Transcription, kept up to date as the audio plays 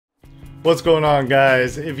What's going on,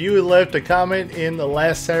 guys? If you had left a comment in the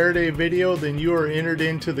last Saturday video, then you are entered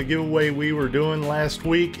into the giveaway we were doing last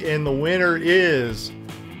week, and the winner is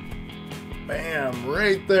bam,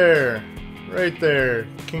 right there.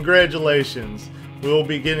 Congratulations. We'll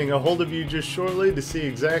be getting a hold of you just shortly to see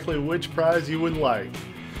exactly which prize you would like.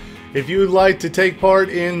 If you would like to take part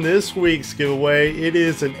in this week's giveaway, it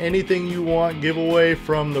is an anything you want giveaway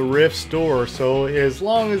from the Rift store. So as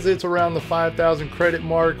long as it's around the 5,000 credit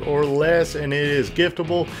mark or less and it is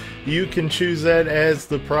giftable, you can choose that as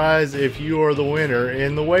the prize if you are the winner.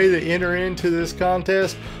 And the way to enter into this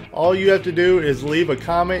contest, all you have to do is leave a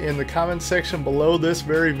comment in the comment section below this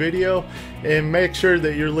very video and make sure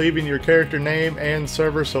that you're leaving your character name and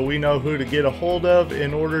server so we know who to get a hold of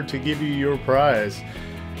in order to give you your prize.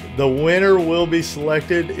 The winner will be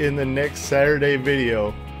selected in the next Saturday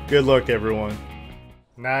video. Good luck, everyone.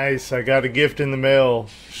 Nice, I got a gift in the mail.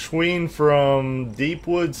 Schween from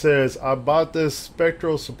Deepwood says, I bought this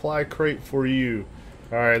spectral supply crate for you.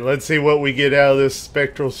 Alright, let's see what we get out of this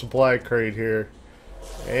spectral supply crate here.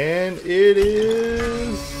 And it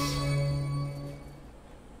is...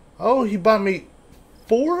 oh, he bought me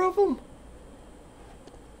 4 of them?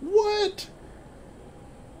 What?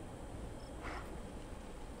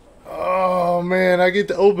 Oh man, I get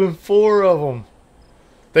to open 4 of them.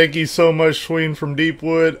 Thank you so much, Schween from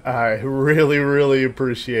Deepwood. I really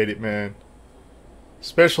appreciate it, man.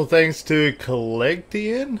 Special thanks to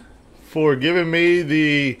Collectian for giving me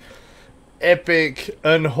the epic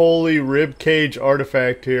unholy ribcage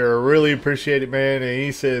artifact here. I really appreciate it, man. And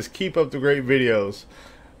he says, keep up the great videos.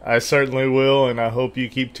 I certainly will, and I hope you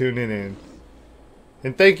keep tuning in.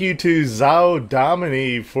 And thank you to Zao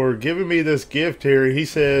Domini for giving me this gift here. He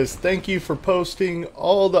says, thank you for posting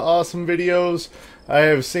all the awesome videos. I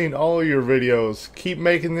have seen all your videos. Keep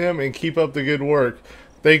making them and keep up the good work.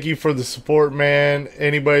 Thank you for the support, man.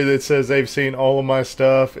 Anybody that says they've seen all of my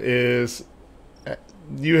stuff is...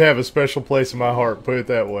 you have a special place in my heart, put it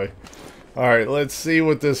that way. Alright, let's see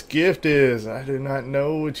what this gift is. I do not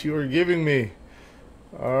know what you are giving me.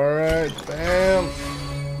 Alright, bam.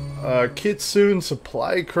 Kitsune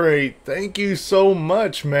supply crate. Thank you so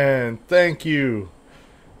much, man. Thank you.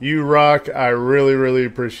 You rock. I really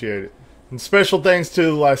appreciate it. And special thanks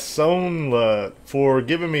to Lysonla for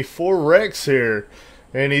giving me 4 Rex here.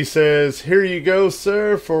 And he says, here you go,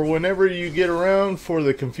 sir, for whenever you get around for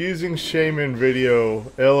the confusing shaman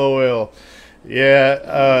video. LOL.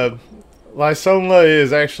 Yeah, Lysonla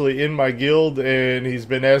is actually in my guild, and he's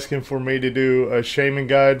been asking for me to do a shaman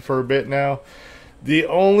guide for a bit now. The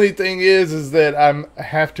only thing is that I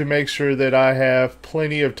have to make sure that I have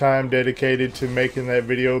plenty of time dedicated to making that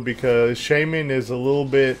video, because Shaman is a little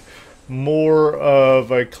bit more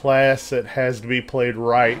of a class that has to be played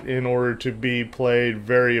right in order to be played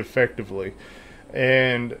very effectively.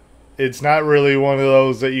 And it's not really one of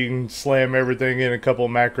those that you can slam everything in a couple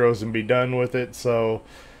of macros and be done with it. So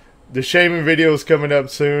the Shaman video is coming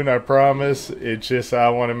up soon, I promise. It's just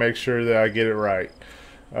I want to make sure that I get it right.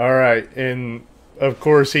 Alright, and of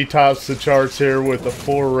course, he tops the charts here with the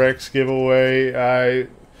 4 Rex giveaway.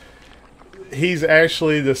 He's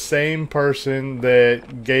actually the same person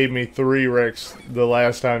that gave me 3 Rex the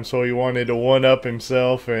last time, so he wanted to one-up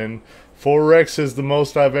himself, and 4 Rex is the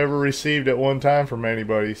most I've ever received at one time from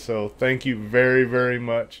anybody, so thank you very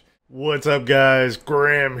much. What's up, guys?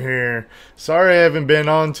 Graham here. Sorry I haven't been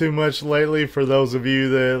on too much lately. For those of you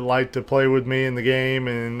that like to play with me in the game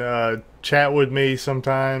and chat with me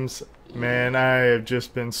sometimes, man, I have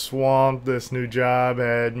just been swamped. This new job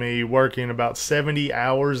had me working about 70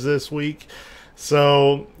 hours this week.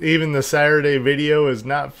 So even the Saturday video is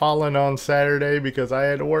not falling on Saturday because I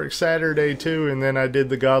had to work Saturday too, and then I did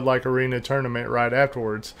the Godlike Arena tournament right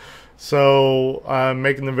afterwards. So I'm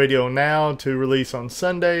making the video now to release on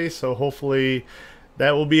Sunday, so hopefully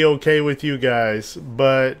that will be okay with you guys.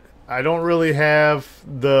 But I don't really have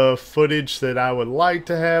the footage that I would like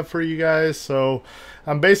to have for you guys, so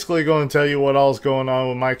I'm basically going to tell you what all's going on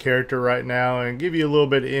with my character right now and give you a little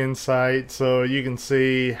bit of insight so you can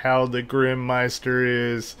see how the Grimmeister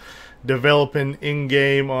is developing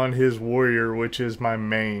in-game on his warrior, which is my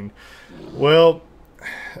main. Well,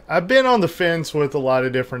 I've been on the fence with a lot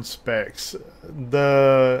of different specs.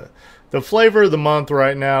 The flavor of the month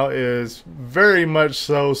right now is very much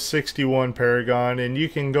so 61 Paragon, and you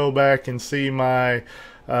can go back and see my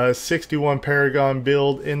 61 Paragon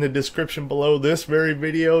build in the description below this very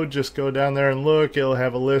video. Just go down there and look. It'll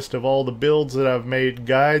have a list of all the builds that I've made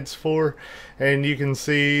guides for, and you can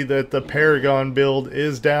see that the Paragon build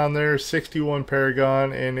is down there, 61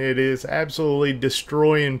 Paragon, and it is absolutely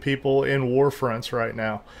destroying people in Warfronts right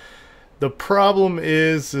now. The problem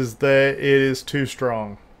is that it is too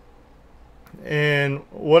strong. And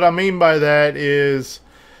what I mean by that is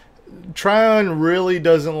Tryon really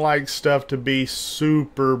doesn't like stuff to be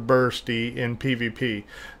super bursty in PvP.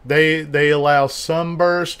 They allow some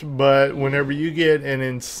burst, but whenever you get an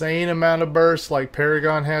insane amount of burst like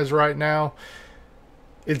Paragon has right now,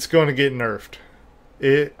 it's going to get nerfed.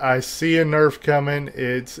 I see a nerf coming.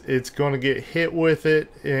 It's going to get hit with it,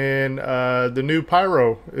 and the new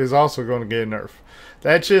Pyro is also going to get a nerf.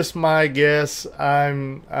 That's just my guess.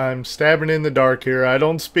 I'm stabbing in the dark here. I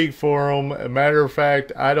don't speak for them. A matter of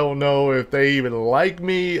fact, I don't know if they even like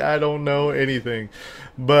me. I don't know anything.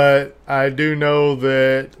 But I do know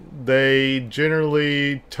that they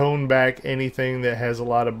generally tone back anything that has a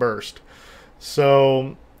lot of burst.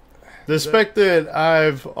 So the spec that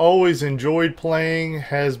I've always enjoyed playing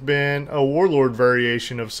has been a Warlord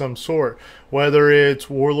variation of some sort. Whether it's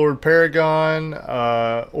Warlord Paragon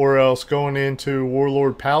or else going into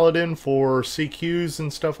Warlord Paladin for CQs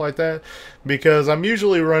and stuff like that. Because I'm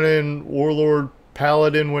usually running Warlord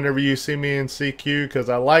Paladin whenever you see me in CQ, because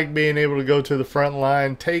I like being able to go to the front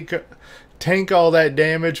line, tank all that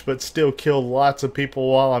damage, but still kill lots of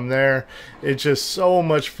people while I'm there. It's just so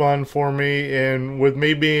much fun for me, and with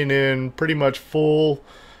me being in pretty much full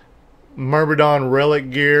Myrmidon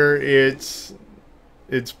relic gear, it's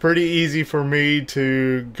pretty easy for me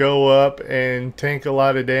to go up and tank a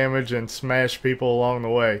lot of damage and smash people along the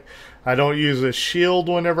way. I don't use a shield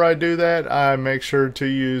whenever I do that. I make sure to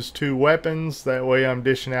use 2 weapons. That way I'm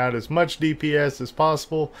dishing out as much DPS as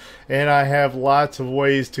possible. And I have lots of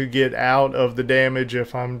ways to get out of the damage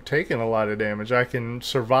if I'm taking a lot of damage. I can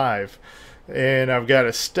survive. And I've got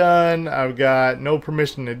a stun. I've got no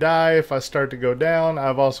permission to die if I start to go down.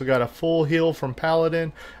 I've also got a full heal from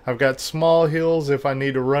Paladin. I've got small heals if I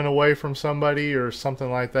need to run away from somebody or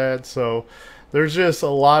something like that. So there's just a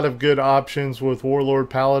lot of good options with Warlord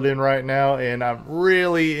Paladin right now, and I'm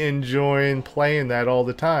really enjoying playing that all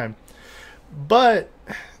the time. But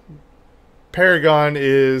Paragon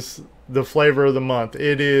is the flavor of the month.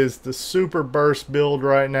 It is the super burst build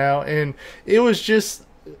right now, and it was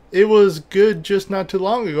good just not too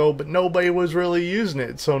long ago, but nobody was really using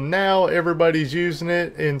it. So now everybody's using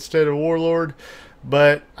it instead of Warlord.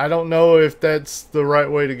 But I don't know if that's the right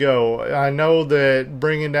way to go. I know that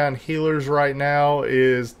bringing down healers right now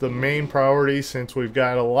is the main priority, since we've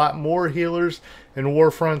got a lot more healers in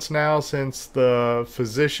Warfronts now, since the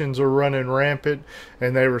physicians are running rampant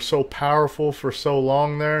and they were so powerful for so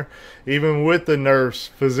long there. Even with the nerfs,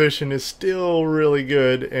 physician is still really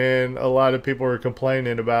good, and a lot of people are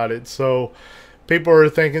complaining about it. So people are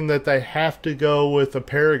thinking that they have to go with a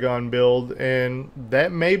Paragon build, and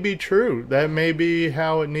that may be true. That may be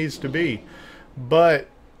how it needs to be. But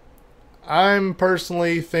I'm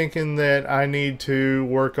personally thinking that I need to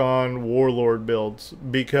work on Warlord builds,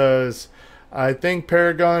 because I think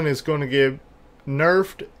Paragon is going to get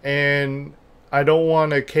nerfed, and I don't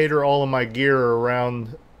want to cater all of my gear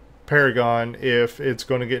around Paragon if it's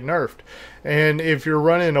going to get nerfed. And if you're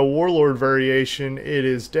running a Warlord variation, it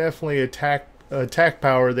is definitely attack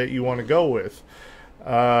power that you want to go with.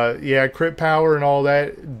 Yeah, crit power and all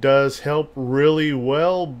that does help really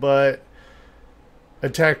well, but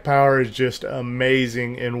attack power is just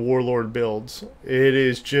amazing in Warlord builds. It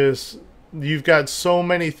is just, you've got so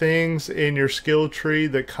many things in your skill tree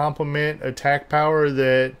that complement attack power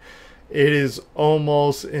that it is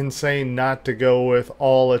almost insane not to go with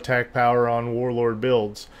all attack power on Warlord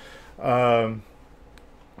builds.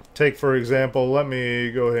 Take for example, let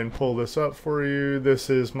me go ahead and pull this up for you. This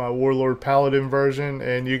is my Warlord Paladin version,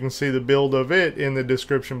 and you can see the build of it in the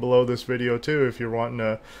description below this video too, if you're wanting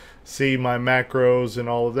to see my macros and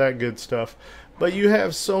all of that good stuff. But you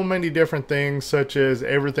have so many different things, such as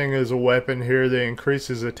everything is a weapon here that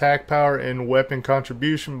increases attack power and weapon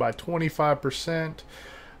contribution by 25%.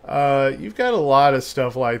 You've got a lot of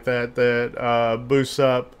stuff like that that boosts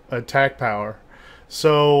up attack power.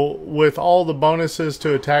 So with all the bonuses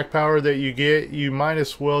to attack power that you get, you might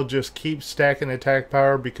as well just keep stacking attack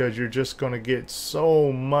power, because you're just going to get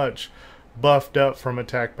so much buffed up from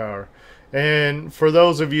attack power. And for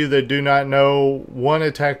those of you that do not know, 1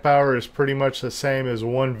 attack power is pretty much the same as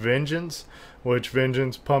 1 vengeance, which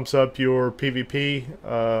vengeance pumps up your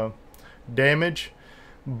PvP damage.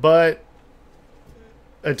 But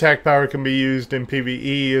attack power can be used in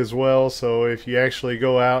PvE as well, so if you actually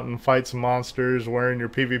go out and fight some monsters wearing your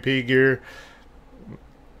PvP gear,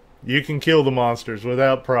 you can kill the monsters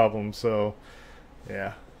without problem. So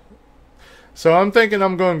yeah, so I'm thinking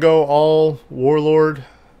I'm going to go all Warlord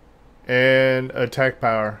and attack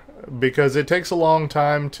power, because it takes a long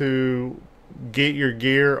time to get your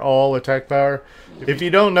gear all attack power. If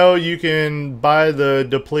you don't know, you can buy the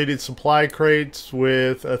depleted supply crates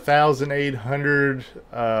with 1,800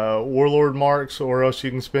 warlord marks, or else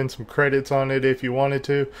you can spend some credits on it if you wanted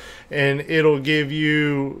to, and it'll give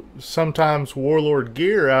you sometimes warlord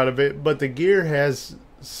gear out of it, but the gear has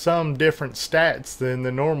some different stats than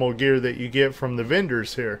the normal gear that you get from the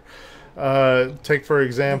vendors here. Take for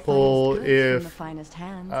example, if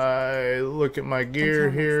I look at my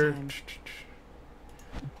gear here,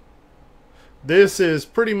 this is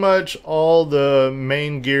pretty much all the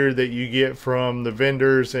main gear that you get from the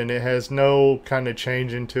vendors, and it has no kind of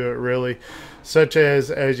change into it really, such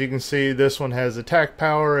as you can see, this one has attack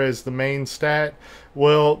power as the main stat.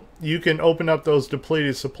 Well, you can open up those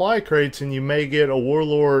depleted supply crates and you may get a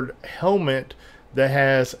warlord helmet that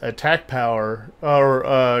has attack power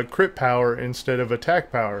or crit power instead of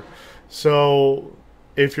attack power. So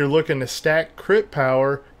if you're looking to stack crit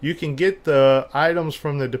power, you can get the items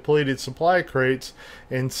from the depleted supply crates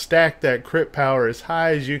and stack that crit power as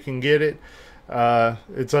high as you can get it.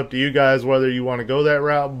 It's up to you guys whether you want to go that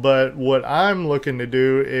route, but what I'm looking to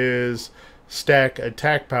do is stack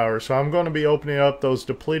attack power. So I'm going to be opening up those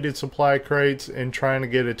depleted supply crates and trying to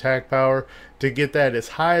get attack power to get that as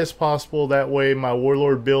high as possible. That way my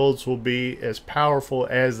warlord builds will be as powerful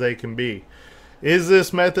as they can be. Is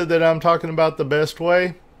this method that I'm talking about the best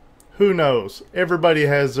way? Who knows? Everybody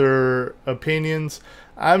has their opinions.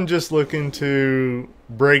 I'm just looking to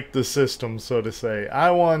break the system, so to say.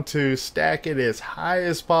 I want to stack it as high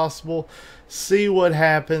as possible, see what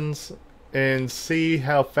happens, and see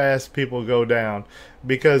how fast people go down.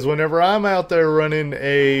 Because whenever I'm out there running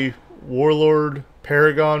a warlord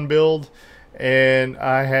paragon build, and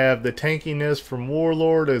I have the tankiness from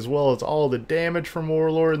warlord as well as all the damage from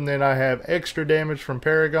warlord, and then I have extra damage from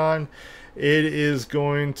paragon, it is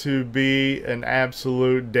going to be an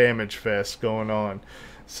absolute damage fest going on.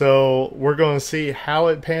 So we're going to see how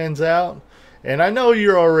it pans out. And I know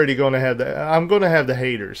you're already going to have the, I'm going to have the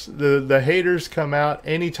haters. The haters come out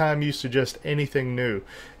anytime you suggest anything new.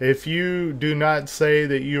 If you do not say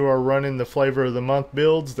that you are running the flavor of the month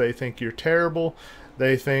builds, they think you're terrible.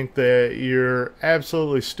 They think that you're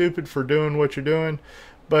absolutely stupid for doing what you're doing.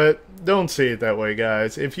 But don't see it that way,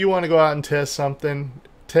 guys. If you want to go out and test something,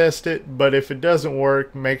 test it. But if it doesn't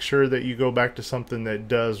work, make sure that you go back to something that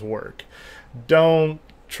does work. Don't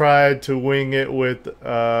try to wing it with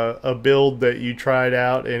a build that you tried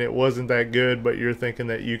out and it wasn't that good, but you're thinking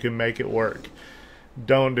that you can make it work.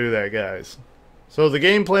 Don't do that, guys. So the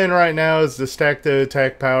game plan right now is to stack the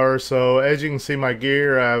attack power. So as you can see, my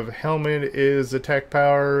gear, I have helmet is attack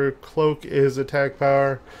power, cloak is attack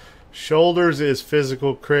power, shoulders is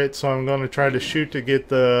physical crit. So I'm going to try to shoot to get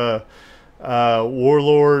the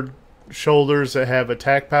warlord shoulders that have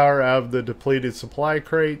attack power out of the depleted supply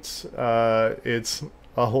crates. It's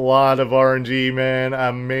a lot of RNG, man.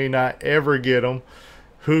 I may not ever get them.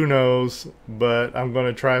 Who knows? But I'm going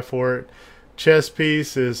to try for it. Chest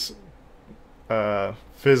piece is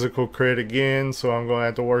physical crit again, so I'm going to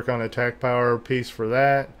have to work on attack power piece for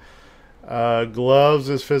that. Gloves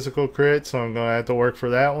is physical crit, so I'm going to have to work for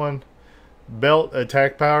that one. Belt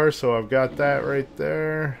attack power, so I've got that right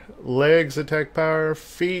there. Legs attack power,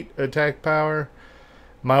 feet attack power.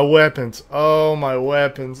 My weapons, oh my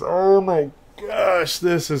weapons, oh my gosh,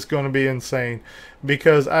 this is going to be insane,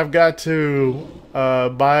 because I've got to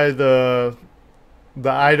buy the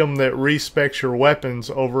item that respecs your weapons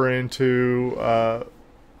over into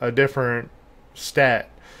a different stat.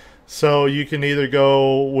 So you can either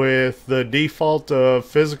go with the default of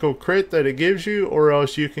physical crit that it gives you, or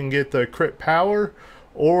else you can get the crit power,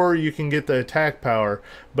 or you can get the attack power.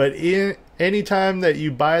 But anytime that you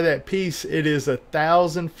buy that piece, it is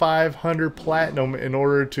 1,500 platinum in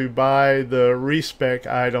order to buy the respec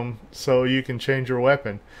item so you can change your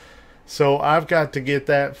weapon. So I've got to get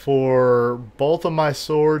that for both of my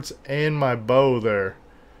swords and my bow there.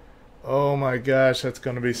 Oh my gosh, that's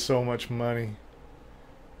going to be so much money.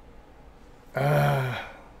 Alright,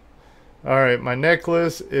 my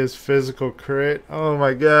necklace is physical crit. Oh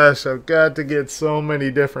my gosh, I've got to get so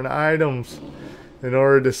many different items in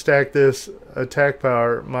order to stack this attack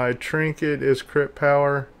power. My trinket is crit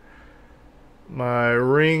power. My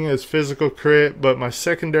ring is physical crit, but my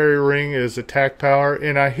secondary ring is attack power.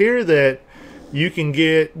 And I hear that you can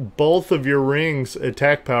get both of your rings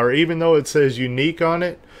attack power. Even though it says unique on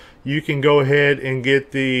it, you can go ahead and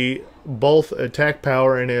get the both attack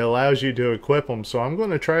power, and it allows you to equip them. So I'm going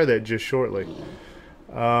to try that just shortly.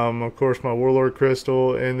 Of course, my warlord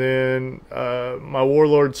crystal, and then my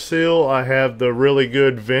warlord seal. I have the really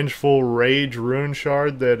good vengeful rage rune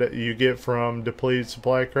shard that you get from depleted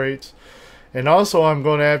supply crates. And also I'm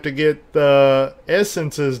going to have to get the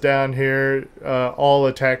essences down here, all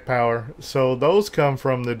attack power. So those come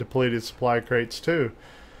from the depleted supply crates too.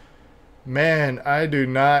 Man, I do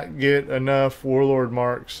not get enough warlord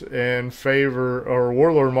marks in favor, or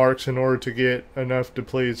warlord marks in order to get enough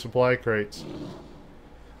depleted supply crates.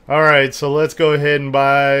 Alright, so let's go ahead and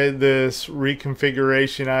buy this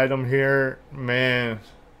reconfiguration item here. Man,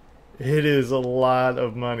 it is a lot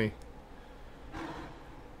of money.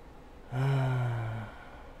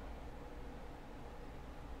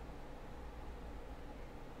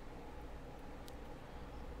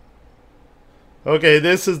 Okay,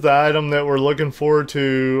 this is the item that we're looking for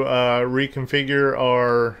to reconfigure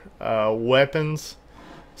our weapons.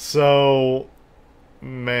 So,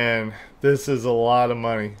 man, this is a lot of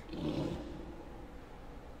money.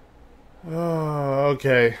 Oh,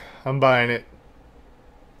 okay, I'm buying it.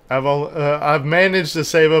 I've managed to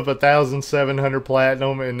save up 1,700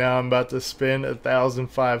 platinum, and now I'm about to spend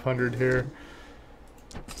 1,500 here.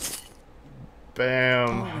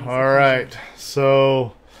 Bam. All right,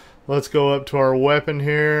 so let's go up to our weapon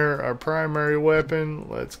here, our primary weapon.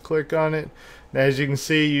 Let's click on it. And as you can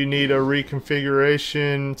see, you need a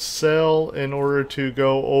reconfiguration cell in order to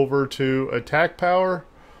go over to attack power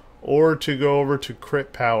or to go over to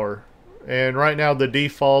crit power. And right now the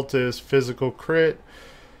default is physical crit.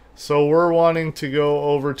 So we're wanting to go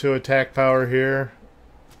over to attack power here.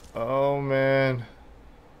 Oh man.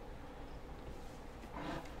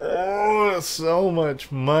 Oh, so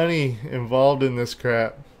much money involved in this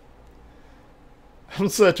crap. I'm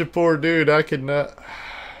such a poor dude, I could not.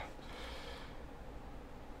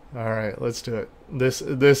 Alright, let's do it. This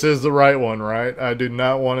is the right one, right? I do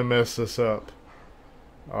not want to mess this up.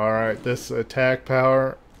 Alright, this attack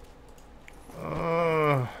power.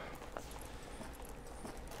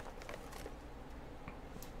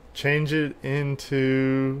 Change it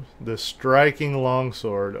into the striking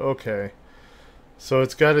longsword. Okay. So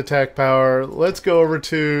it's got attack power. Let's go over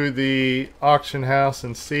to the auction house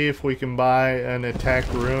and see if we can buy an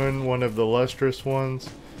attack rune, one of the lustrous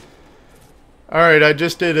ones. Alright, I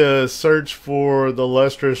just did a search for the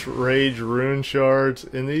lustrous rage rune shards,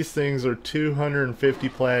 and these things are 250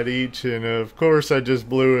 plat each, and of course I just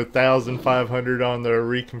blew 1,500 on the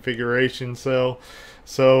reconfiguration cell,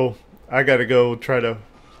 so I gotta go try to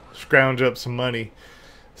scrounge up some money.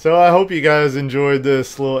 So I hope you guys enjoyed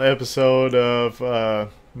this little episode of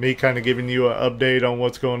me kind of giving you an update on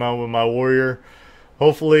what's going on with my warrior.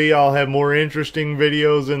 Hopefully I'll have more interesting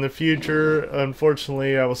videos in the future.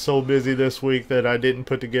 Unfortunately, I was so busy this week that I didn't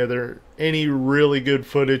put together any really good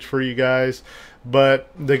footage for you guys. But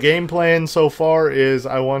the game plan so far is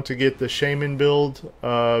I want to get the shaman build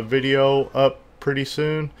video up pretty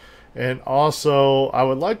soon. And also I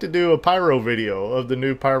would like to do a pyro video of the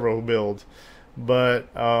new pyro build. But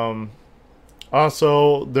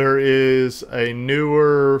also there is a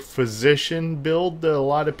newer physician build that a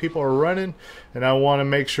lot of people are running, and I want to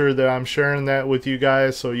make sure that I'm sharing that with you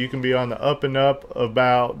guys so you can be on the up and up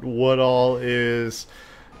about what all is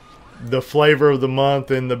the flavor of the month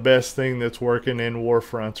and the best thing that's working in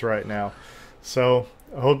Warfronts right now. So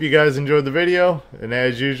I hope you guys enjoyed the video, and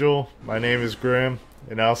as usual, my name is Grim,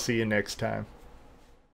 and I'll see you next time.